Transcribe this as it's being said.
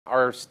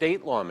Are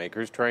state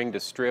lawmakers trying to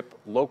strip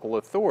local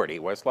authority?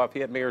 West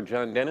Lafayette Mayor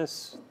John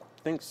Dennis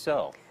thinks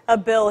so. A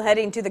bill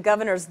heading to the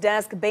governor's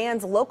desk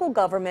bans local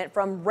government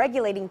from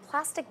regulating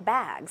plastic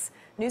bags.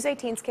 News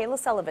 18's Kayla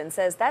Sullivan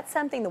says that's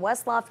something the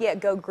West Lafayette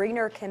Go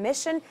Greener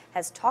Commission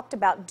has talked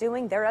about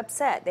doing. They're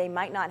upset they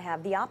might not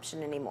have the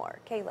option anymore.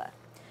 Kayla.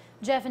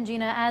 Jeff and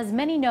Gina, as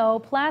many know,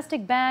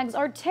 plastic bags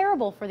are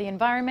terrible for the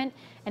environment,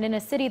 and in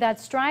a city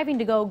that's striving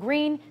to go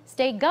green,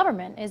 state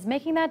government is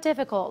making that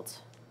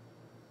difficult.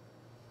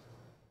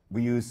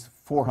 We use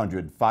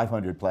 400,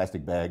 500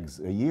 plastic bags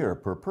a year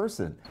per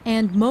person.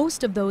 And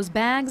most of those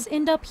bags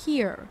end up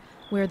here,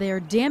 where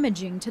they're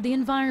damaging to the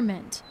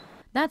environment.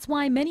 That's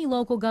why many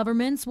local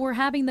governments were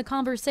having the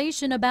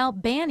conversation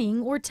about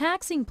banning or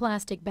taxing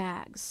plastic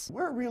bags.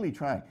 We're really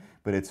trying,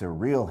 but it's a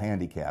real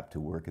handicap to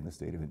work in the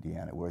state of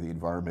Indiana, where the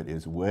environment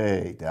is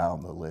way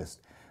down the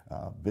list.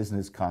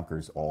 Business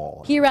conquers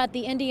all. Here at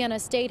the Indiana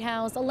State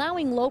House,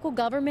 allowing local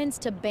governments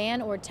to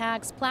ban or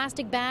tax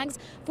plastic bags,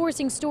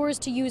 forcing stores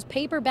to use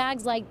paper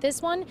bags like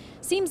this one,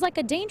 seems like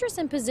a dangerous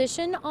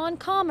imposition on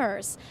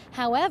commerce.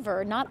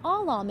 However, not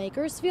all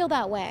lawmakers feel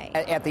that way.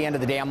 At the end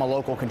of the day, I'm a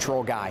local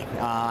control guy,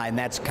 and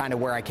that's kind of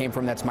where I came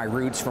from. That's my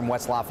roots from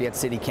West Lafayette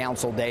City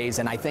Council days,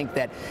 and I think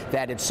that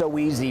it's so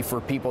easy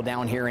for people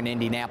down here in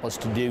Indianapolis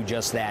to do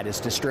just that, is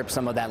to strip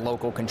some of that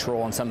local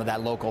control and some of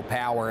that local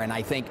power. And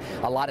I think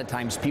a lot of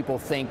times people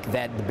think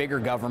that the bigger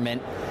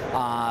government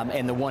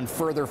and the one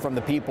further from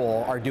the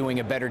people are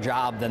doing a better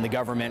job than the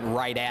government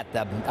right at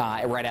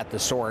the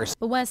source.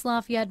 But West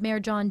Lafayette Mayor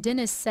John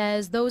Dennis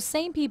says those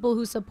same people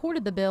who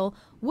supported the bill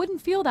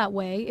wouldn't feel that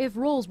way if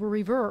roles were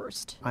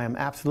reversed. I am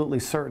absolutely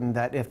certain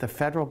that if the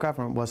federal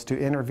government was to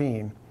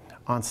intervene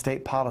on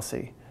state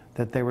policy,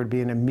 that there would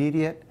be an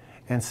immediate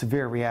and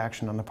severe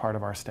reaction on the part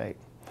of our state.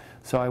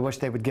 So I wish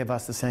they would give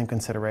us the same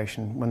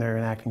consideration when they're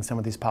enacting some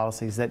of these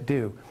policies that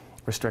do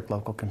restrict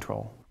local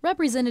control.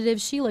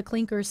 Representative Sheila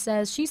Klinker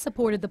says she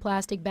supported the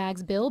plastic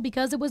bags bill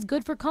because it was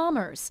good for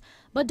commerce,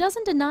 but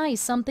doesn't deny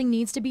something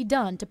needs to be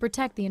done to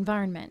protect the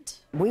environment.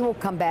 We will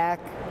come back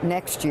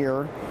next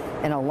year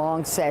in a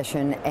long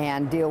session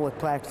and deal with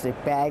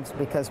plastic bags,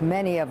 because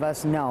many of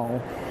us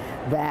know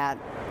that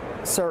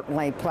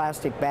certainly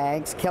plastic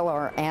bags kill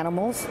our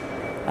animals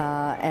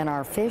and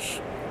our fish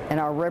and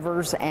our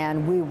rivers,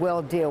 and we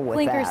will deal with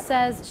that. Klinker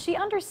says she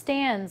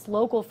understands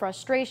local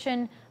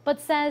frustration,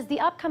 but says the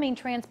upcoming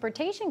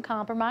transportation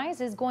compromise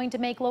is going to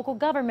make local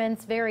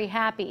governments very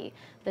happy.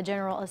 The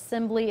General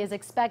Assembly is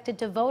expected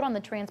to vote on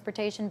the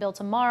transportation bill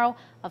tomorrow.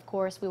 Of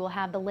course, we will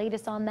have the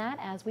latest on that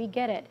as we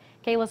get it.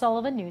 Kayla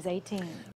Sullivan, News 18.